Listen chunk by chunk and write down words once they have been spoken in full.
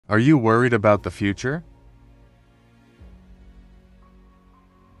Are you worried about the future?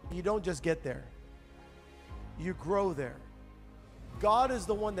 You don't just get there. You grow there. God is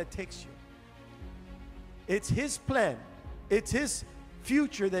the one that takes you. It's His plan. It's His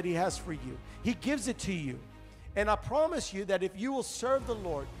future that He has for you. He gives it to you. And I promise you that if you will serve the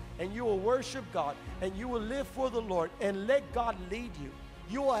Lord and you will worship God and you will live for the Lord and let God lead you,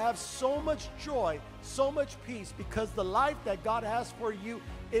 you will have so much joy, so much peace, because the life that God has for you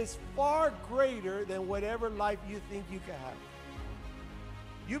is far greater than whatever life you think you can have.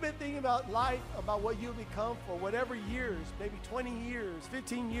 You've been thinking about life, about what you'll become for whatever years, maybe 20 years,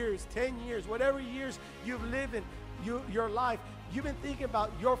 15 years, 10 years, whatever years you've lived in your life. You've been thinking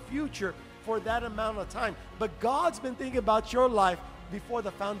about your future for that amount of time. But God's been thinking about your life before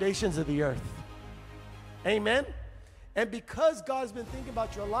the foundations of the earth. Amen? And because God's been thinking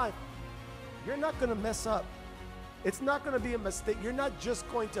about your life, you're not going to mess up. It's not going to be a mistake. God's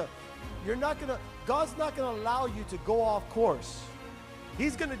not going to allow you to go off course.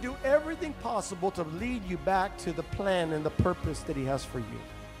 He's going to do everything possible to lead you back to the plan and the purpose that He has for you.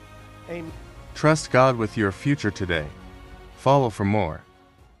 Amen. Trust God with your future today. Follow for more.